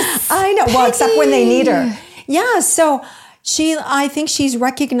 Yes. I know. Well, except when they need her. Yeah. So I think she's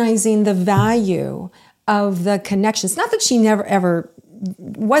recognizing the value of the connection. It's not that she never ever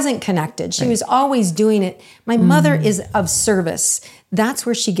wasn't connected. She was always doing it. My mother is of service. That's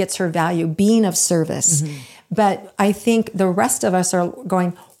where she gets her value, being of service. But I think the rest of us are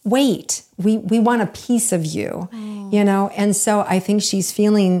going, wait, we want a piece of you, And so I think she's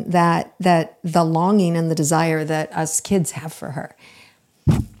feeling that the longing and the desire that us kids have for her.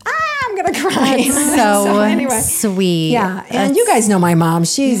 I'm going to cry. That's so sweet. Yeah. And you guys know my mom.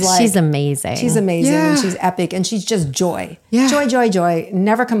 She's amazing. She's amazing and she's epic and she's just joy. Yeah. Joy, joy, joy.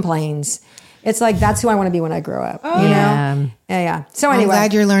 Never complains. It's like, that's who I want to be when I grow up. You know? Yeah. So anyway. I'm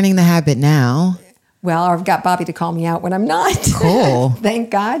glad you're learning the habit now. Well, I've got Bobby to call me out when I'm not. Cool.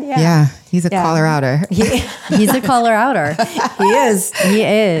 Thank God. Yeah. Yeah. He's a caller outer. He's a caller outer. He is. He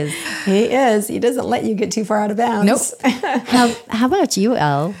is. He is. He doesn't let you get too far out of bounds. Nope. How about you,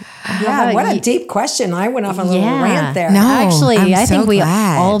 Elle? Yeah. What a deep question. I went off on a little rant there. No, actually, I think we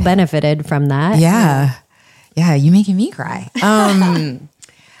glad. all benefited from that. Yeah. Yeah. You making me cry.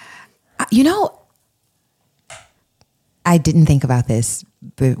 I didn't think about this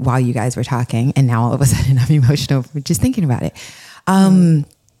but while you guys were talking, and now all of a sudden I'm emotional for just thinking about it. I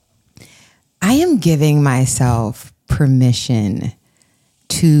am giving myself permission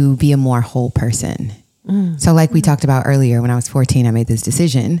to be a more whole person. So like we talked about earlier, when I was 14, I made this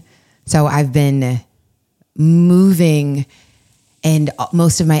decision. So I've been moving, and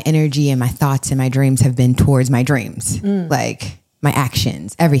most of my energy and my thoughts and my dreams have been towards my dreams. Like my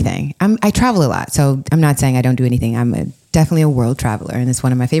actions, everything. I travel a lot, so I'm not saying I don't do anything. I'm definitely a world traveler, and it's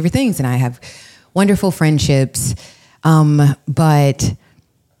one of my favorite things. And I have wonderful friendships, but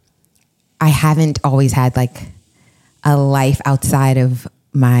I haven't always had like a life outside of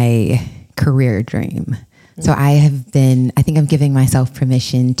my career dream. So I think I'm giving myself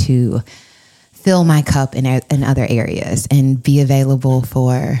permission to fill my cup in other areas and be available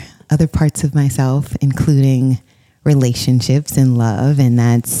for other parts of myself, including relationships and love. And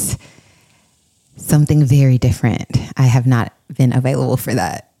that's something very different. I have not been available for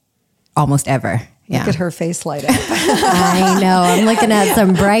that almost ever. Yeah. Look at her face light up. I know. I'm looking at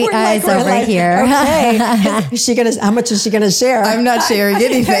some bright eyes over here. Okay. How much is she gonna share? I'm not sharing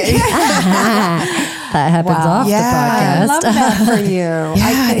anything. That happens off the podcast. I love that for you.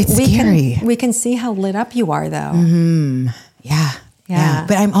 Yeah, it's scary. We can see how lit up you are, though. Yeah.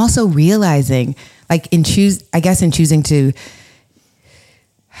 But I'm also realizing, like in choosing to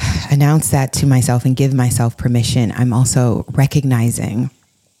announce that to myself and give myself permission, I'm also recognizing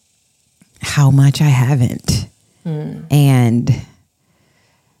how much I haven't. And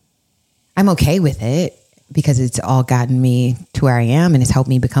I'm okay with it because it's all gotten me to where I am and it's helped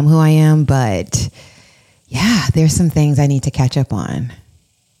me become who I am. But yeah, there's some things I need to catch up on.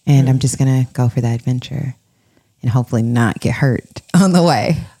 And I'm just going to go for that adventure and hopefully not get hurt on the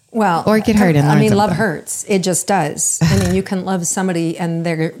way. Well, or get hurt and learn something. Love hurts. It just does. I mean, you can love somebody and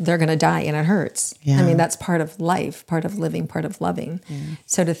they're going to die and it hurts. Yeah. I mean, that's part of life, part of living, part of loving. Yeah.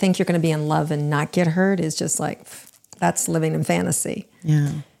 So to think you're going to be in love and not get hurt is just like, that's living in fantasy.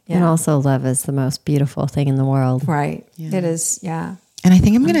 Yeah. And also love is the most beautiful thing in the world. Right. Yeah. It is. Yeah. And I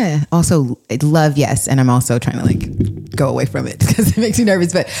think I'm going to also love, yes. And I'm also trying to like go away from it because it makes me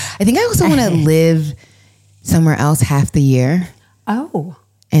nervous. But I think I also want to live somewhere else half the year. Oh.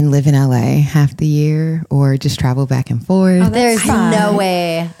 And live in LA half the year or just travel back and forth. Oh, there's no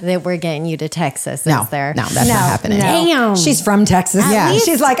way that we're getting you to Texas, is there? No, that's not happening. No. Damn. She's from Texas. Yeah.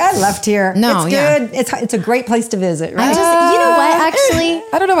 She's like, I left here. No, it's good. It's a great place to visit, right? You know what, actually?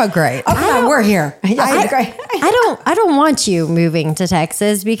 I don't know about great. Oh, come on, we're here. Great. I don't want you moving to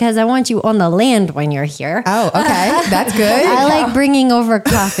Texas because I want you on the land when you're here. Oh, okay. That's good. I like bringing over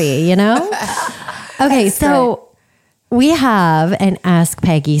coffee, you know? Okay, so... Great. We have an Ask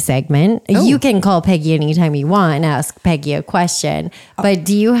Peggy segment. Oh. You can call Peggy anytime you want and ask Peggy a question. But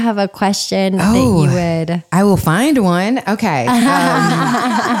do you have a question that you would... I will find one. Okay.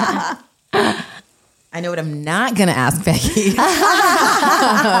 I know what I'm not going to ask Peggy.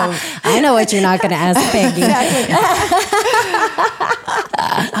 I know what you're not going to ask Peggy.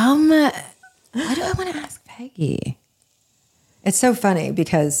 What do I want to ask Peggy? It's so funny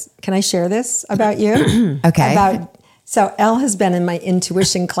because... Can I share this about you? Okay. So Elle has been in my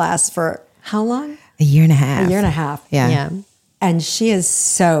intuition class for how long? A year and a half. A year and a half. Yeah. And she is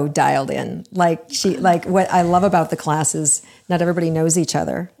so dialed in. Like what I love about the class is not everybody knows each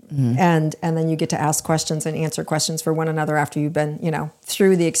other. Mm-hmm. And then you get to ask questions and answer questions for one another after you've been,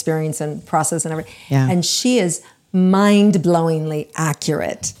 through the experience and process and everything. Yeah. And she is mind-blowingly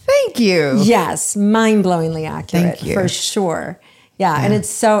accurate. Thank you. Yes, mind-blowingly accurate. Thank you. For sure. Yeah. And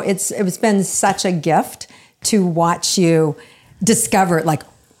it's been such a gift to watch you discover, like,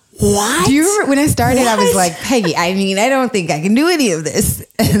 what? Do you remember when I started, I was like, Peggy, I mean, I don't think I can do any of this.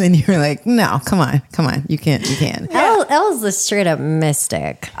 And then you were like, no, come on. You can. Yeah. Elle's a straight up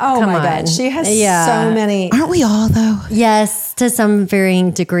mystic. Oh my God. She has so many. Aren't we all though? Yes. To some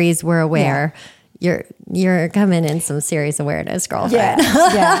varying degrees, we're aware. Yeah. You're coming in some serious awareness, girlfriend.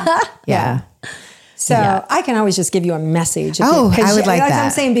 Yeah. So I can always just give you a message. I would like that. That's what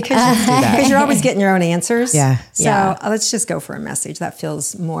I'm saying, because you're always getting your own answers. Yeah. So let's just go for a message that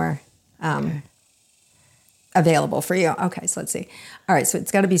feels more available for you. Okay, so let's see. All right, so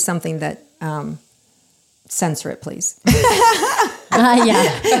it's got to be something that, censor it, please. Does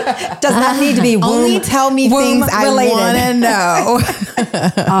not need to be womb. Only tell me things I want to know.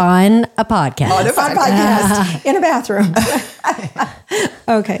 On a podcast. On a podcast. In a bathroom.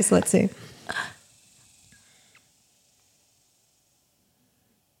 Okay, so let's see.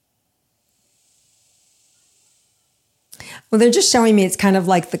 Well, they're just showing me it's kind of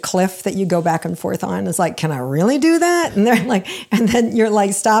like the cliff that you go back and forth on. It's like, can I really do that? And they're like, and then you're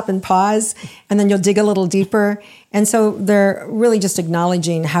like, stop and pause, and then you'll dig a little deeper. And so they're really just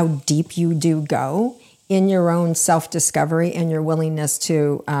acknowledging how deep you do go in your own self-discovery and your willingness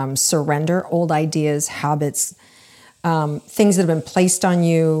to surrender old ideas, habits, things that have been placed on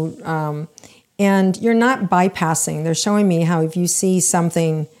you. And you're not bypassing. They're showing me how if you see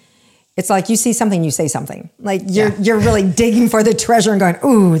something, it's like you see something, you say something. Like you're really digging for the treasure and going,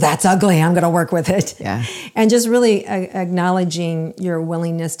 ooh, that's ugly. I'm going to work with it. Yeah. And just really acknowledging your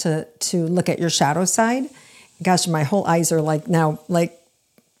willingness to look at your shadow side. Gosh, my whole eyes are like now, like,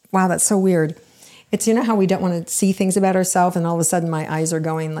 wow, that's so weird. It's, how we don't want to see things about ourselves, and all of a sudden my eyes are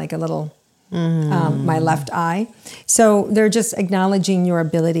going like a little, my left eye. So they're just acknowledging your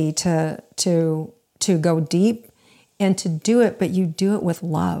ability to go deep and to do it, but you do it with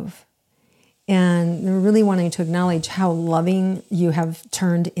love. And they're really wanting to acknowledge how loving you have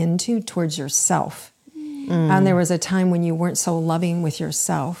turned into towards yourself. And there was a time when you weren't so loving with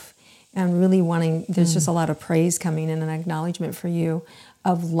yourself, and really wanting, there's just a lot of praise coming in, an acknowledgement for you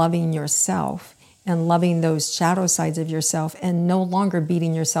of loving yourself and loving those shadow sides of yourself, and no longer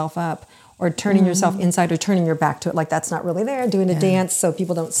beating yourself up or turning yourself inside or turning your back to it. Like that's not really there, doing a dance so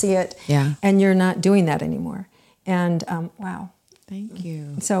people don't see it. Yeah. And you're not doing that anymore. And wow. Thank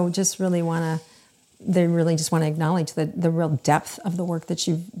you. So just really they really just want to acknowledge the real depth of the work that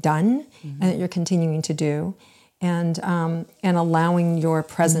you've done and that you're continuing to do, and allowing your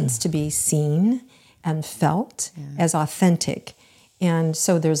presence to be seen and felt as authentic. And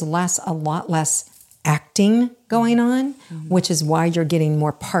so there's a lot less acting going on, which is why you're getting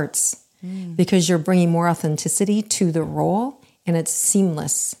more parts, because you're bringing more authenticity to the role, and it's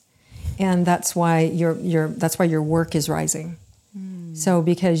seamless. And that's why your work is rising. So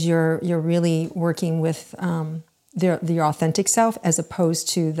because you're really working with the authentic self as opposed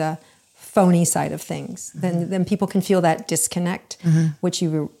to the phony side of things. Then people can feel that disconnect, which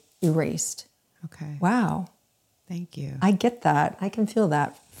you erased. Okay. Wow. Thank you. I get that. I can feel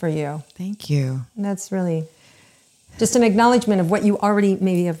that for you. Thank you. And that's really just an acknowledgement of what you already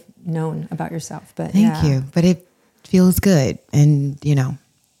maybe have known about yourself. But Thank you. But it feels good. And,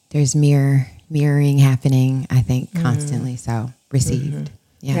 there's mirroring happening, I think, constantly. So received.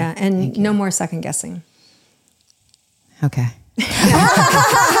 Yeah. And no more second guessing. Okay.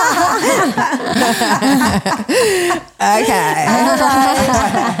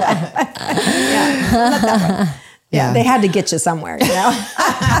 Yeah. They had to get you somewhere,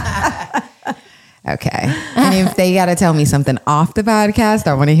 Okay. And if they got to tell me something off the podcast,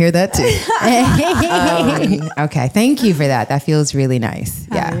 I want to hear that too. Okay. Thank you for that. That feels really nice.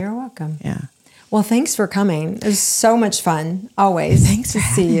 Yeah. You're welcome. Yeah. Well, thanks for coming. It was so much fun. Always. Thanks to for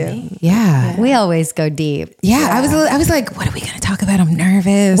see you. Me. Yeah. We always go deep. Yeah. I was like, what are we going to talk about? I'm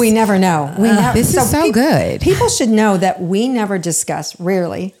nervous. We never know. This is so good. People should know that we never discuss,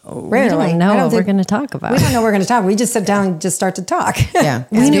 rarely. We don't know what we're going to talk about. We don't know what we're going to talk. We just sit down and just start to talk. Yeah.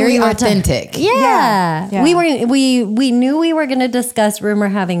 It's very authentic. Yeah. We knew we were going to discuss rumor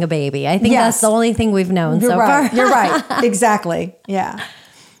having a baby. I think that's the only thing we've known so far. You're right. Exactly. Yeah.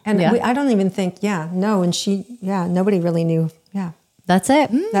 And I don't even think, and nobody really knew. Yeah. That's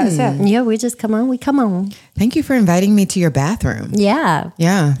it. That's it. Yeah, we just come on. Thank you for inviting me to your bathroom. Yeah.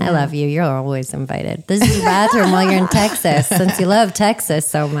 Yeah. I love you. You're always invited. This is your bathroom while you're in Texas, since you love Texas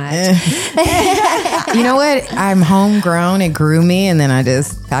so much. You know what? I'm homegrown. It grew me, and then I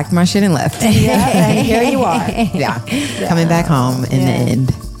just packed my shit and left. Yeah, and here you are. Yeah. Coming back home in the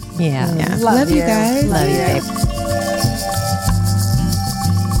end. Yeah. Love you guys. Love you, babe.